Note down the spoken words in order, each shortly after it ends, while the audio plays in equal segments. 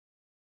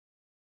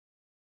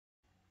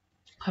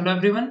Hello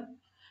everyone.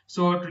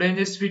 So today in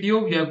this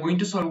video we are going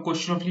to solve a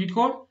question of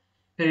LeetCode.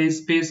 That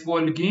is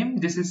baseball game.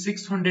 This is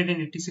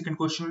 682nd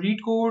question of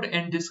LeetCode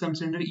and this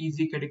comes under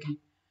easy category.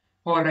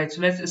 Alright,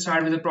 so let's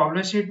start with the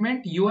problem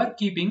statement. You are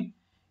keeping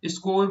a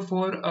score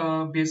for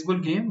a baseball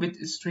game with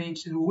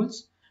strange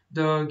rules.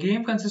 The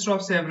game consists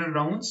of several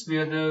rounds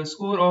where the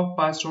score of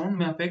past round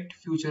may affect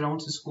future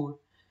rounds score.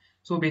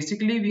 So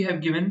basically we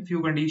have given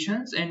few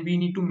conditions and we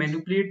need to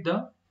manipulate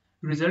the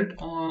result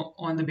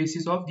on the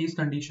basis of these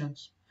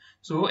conditions.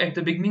 So at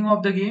the beginning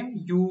of the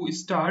game, you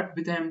start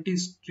with an empty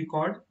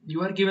record.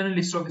 You are given a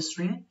list of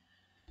string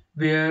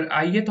where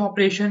ith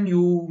operation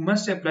you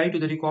must apply to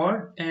the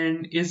record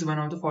and is one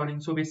of the following.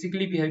 So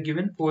basically we have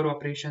given four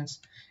operations.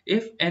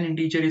 If an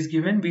integer is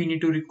given, we need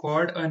to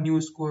record a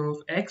new score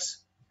of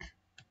x.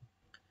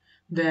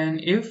 Then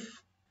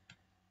if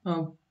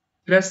uh,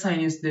 plus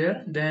sign is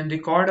there, then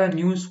record a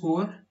new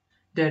score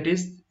that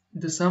is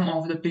the sum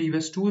of the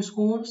previous two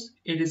scores.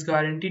 It is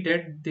guaranteed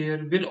that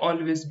there will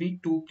always be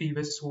two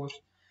previous scores.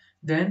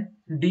 Then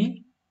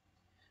D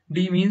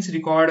means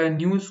record a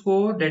new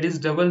score that is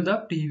double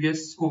the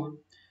previous score.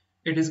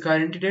 It is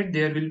guaranteed that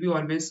there will be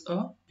always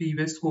a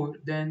previous score.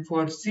 Then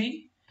for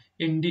C,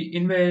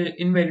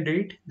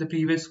 invalidate the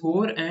previous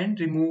score and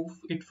remove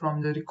it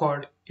from the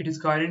record. It is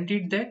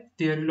guaranteed that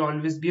there will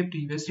always be a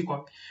previous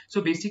record.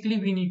 So basically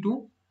we need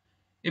to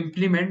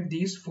implement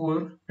these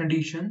four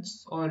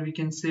conditions, or we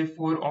can say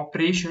four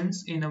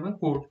operations in our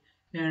code,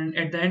 and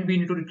at the end we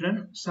need to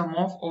return sum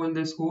of all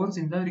the scores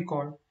in the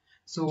record.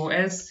 So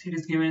as it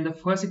is given in the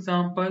first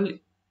example,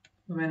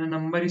 when a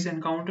number is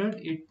encountered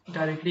it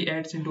directly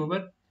adds into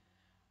our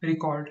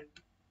record.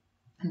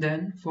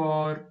 Then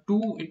for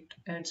 2 it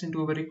adds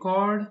into our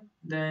record,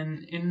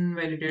 then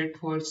invalidate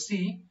for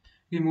C,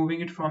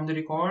 removing it from the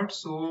record,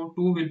 so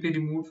 2 will be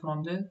removed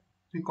from the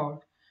record.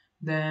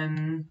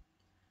 Then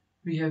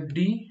we have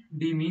D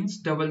means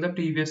double the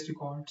previous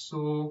record.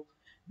 So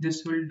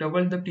this will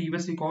double the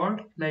previous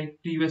record, like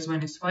previous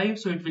one is 5,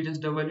 so it will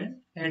just double it,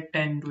 add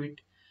 10 to it.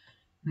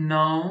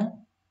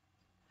 Now,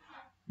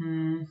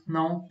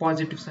 now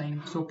positive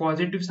sign. So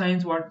positive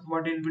signs, what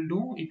it will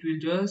do? It will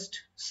just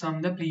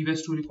sum the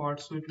previous two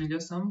records. So it will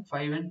just sum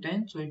 5 and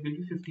 10, so it will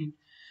be 15.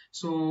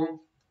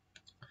 So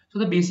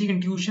the basic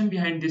intuition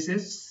behind this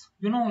is,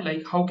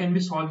 like how can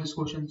we solve this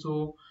question?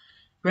 So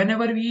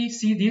whenever we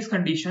see these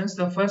conditions,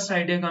 the first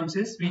idea comes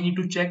is we need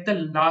to check the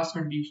last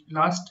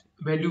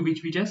value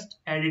which we just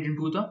added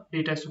into the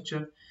data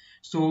structure.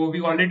 So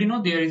we already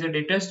know there is a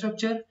data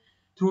structure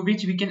through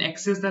which we can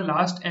access the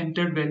last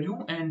entered value,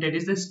 and that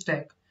is the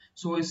stack.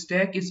 So a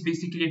stack is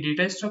basically a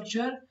data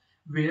structure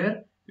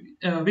where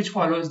which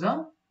follows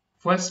the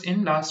first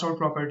in last out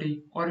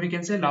property, or we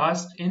can say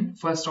last in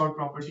first out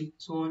property.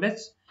 So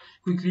let's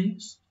quickly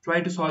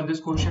try to solve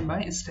this question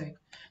by stack.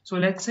 So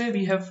let's say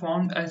we have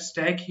formed a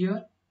stack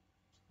here.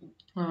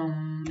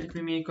 Let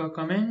me make a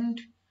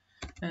comment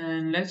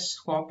and let's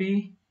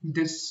copy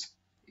this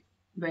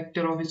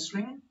vector of a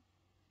string,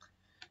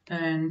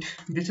 and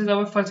this is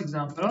our first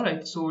example.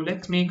 Alright, so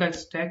let's make a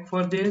stack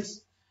for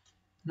this.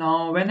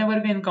 Now whenever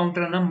we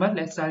encounter a number,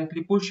 let's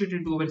directly push it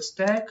into our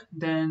stack.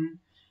 Then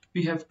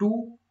we have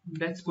 2,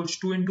 let's push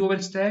 2 into our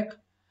stack.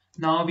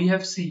 Now we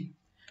have C,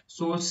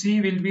 so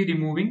C will be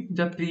removing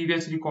the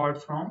previous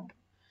record from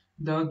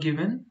the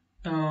given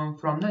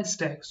from the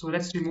stack. So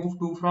let's remove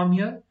 2 from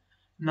here.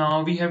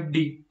 Now we have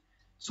D,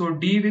 so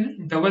D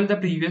will double the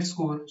previous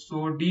score,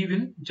 so D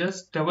will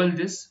just double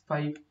this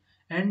 5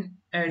 and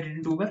add it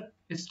into our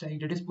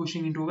stack, that is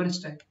pushing into our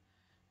stack.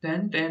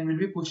 Then 10 will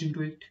be pushed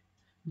into it.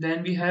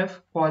 Then we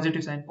have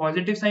positive sign.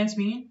 Positive signs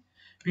mean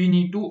we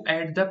need to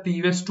add the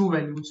previous two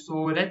values,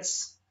 so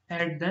let's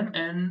add them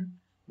and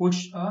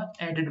push a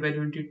added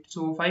value into it.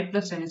 So 5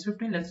 plus 10 is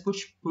 15, let's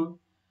push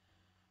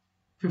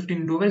 15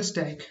 into a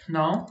stack.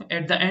 Now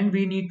at the end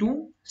we need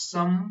to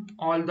sum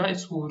all the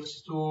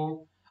scores.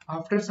 So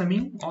after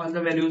summing all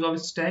the values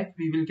of stack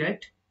we will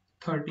get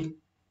 30.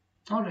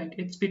 Alright,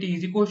 it's pretty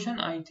easy question.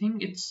 I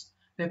think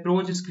the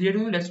approach is clear to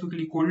you. Let's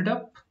quickly code it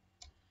up.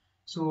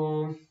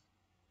 So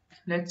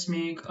let's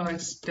make a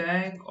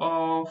stack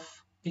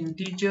of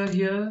integer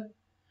here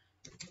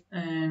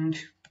and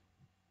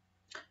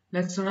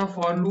let's run a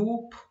for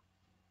loop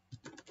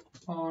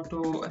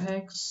auto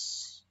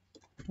x.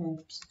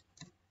 Oops.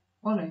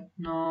 Alright,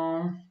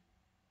 now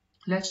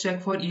let's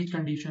check for each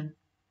condition,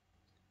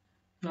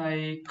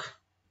 like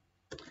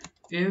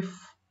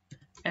if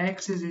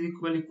x is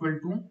equal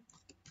to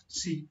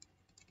C.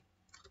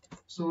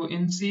 So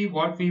in C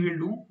what we will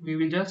do, we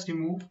will just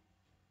remove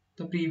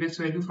the previous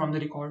value from the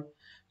record.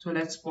 So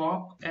let's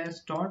pop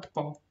s dot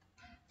pop.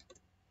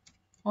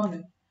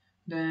 Alright,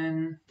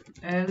 then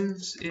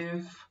else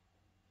if,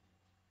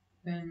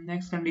 then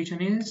next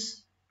condition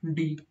is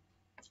D.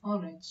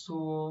 Alright,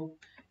 so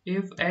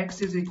if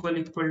x is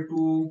equal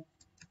to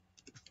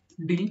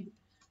D,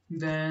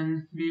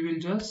 then we will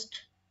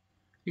just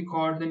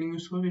record the new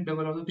score with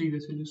double of the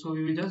previous value. So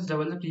we will just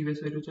double the previous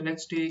value. So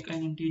let's take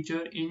an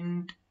integer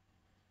int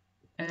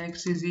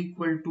x is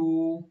equal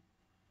to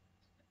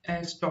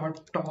s dot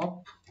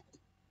top,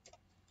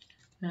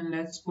 and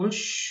let's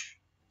push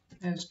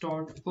s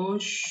dot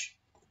push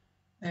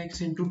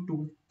x into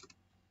 2.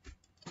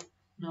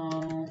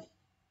 Now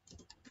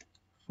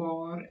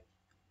for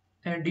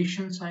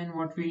addition sign,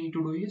 what we need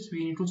to do is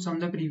we need to sum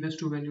the previous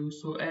two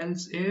values. So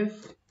else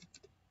if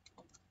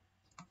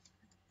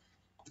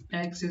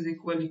x is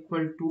equal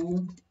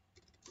to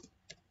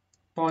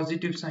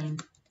positive sign,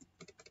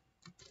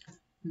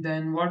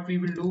 then what we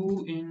will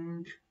do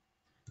in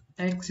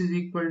x is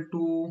equal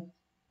to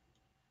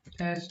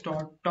s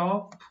dot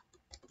top,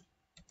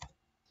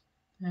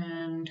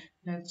 and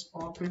let's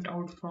pop it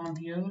out from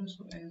here.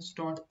 So s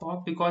dot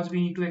pop, because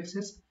we need to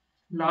access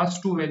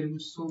last two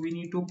values, so we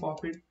need to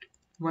pop it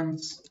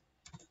once.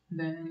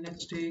 Then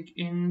let's take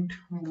int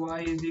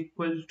y is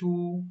equal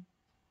to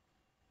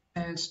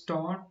s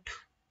dot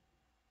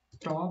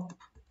top,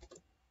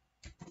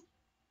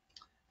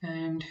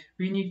 and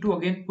we need to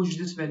again push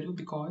this value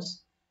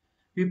because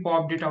we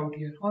popped it out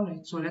here.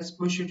 Alright, so let's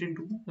push it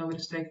into our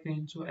stack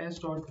range. So s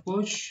dot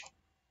push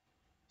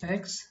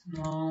x,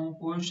 now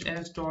push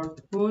s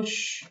dot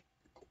push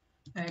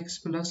x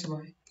plus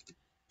y.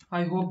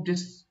 I hope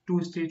these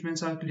two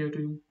statements are clear to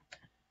you.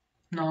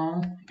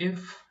 Now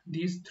if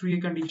these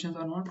three conditions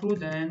are not true,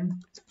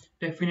 then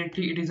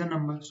definitely it is a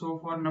number. So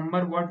for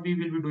number, what we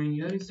will be doing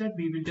here is that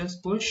we will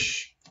just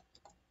push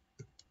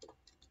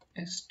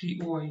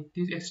stoi.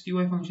 This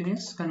stoi function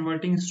is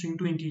converting string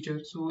to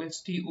integer, so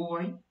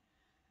stoi,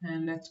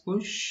 and let's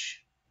push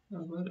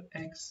our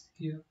x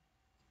here.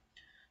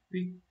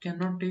 We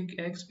cannot take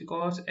x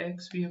because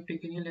x we have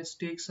taken here. Let's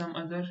take some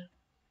other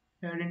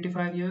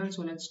identifier here,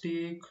 so let's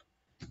take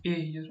a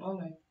here.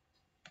 Alright,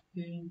 a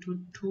into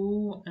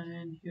 2,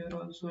 and here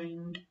also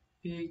int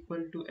a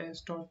equal to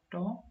s dot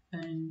top,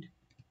 and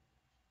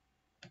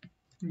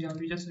yeah,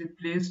 we just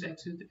replaced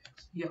x with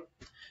x. Yeah,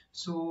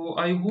 so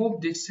I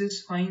hope this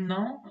is fine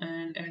now,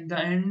 and at the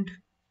end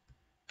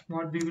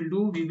what we will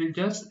do, we will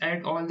just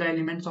add all the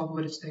elements of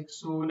our stack.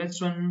 So let's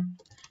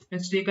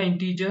take an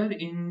integer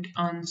int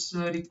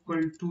answer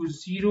equal to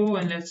 0,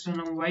 and let's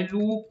run a while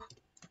loop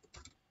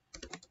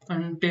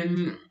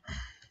until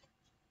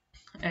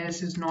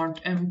s is not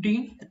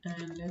empty,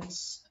 and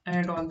let's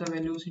add all the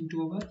values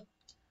into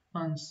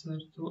our answer.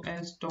 So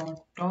s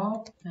dot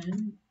top,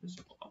 and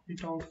just pop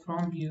it out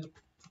from here.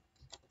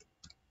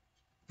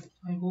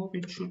 I hope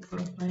it should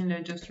work fine.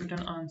 Let's just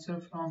return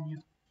answer from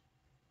here.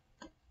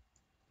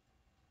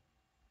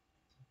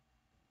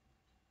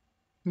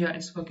 Yeah,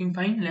 it's working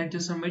fine. Let's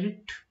just submit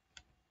it.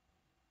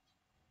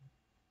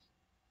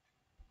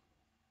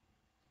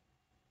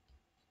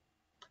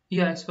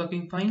 Yeah, it's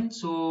working fine.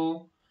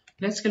 So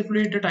let's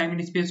calculate the time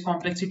and space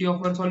complexity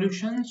of our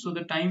solution. So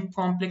the time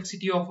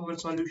complexity of our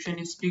solution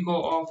is big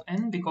O of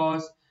n,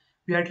 because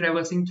we are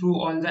traversing through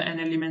all the n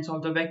elements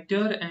of the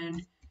vector,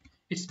 and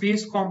its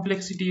space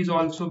complexity is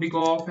also big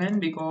O of n,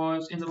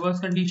 because in the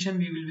worst condition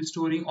we will be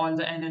storing all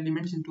the n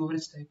elements into our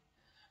stack.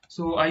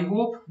 So I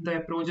hope the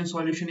approach and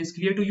solution is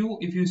clear to you.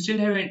 If you still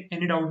have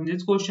any doubt in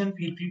this question,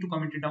 feel free to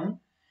comment it down.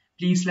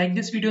 Please like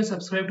this video,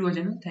 subscribe to our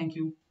channel. Thank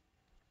you.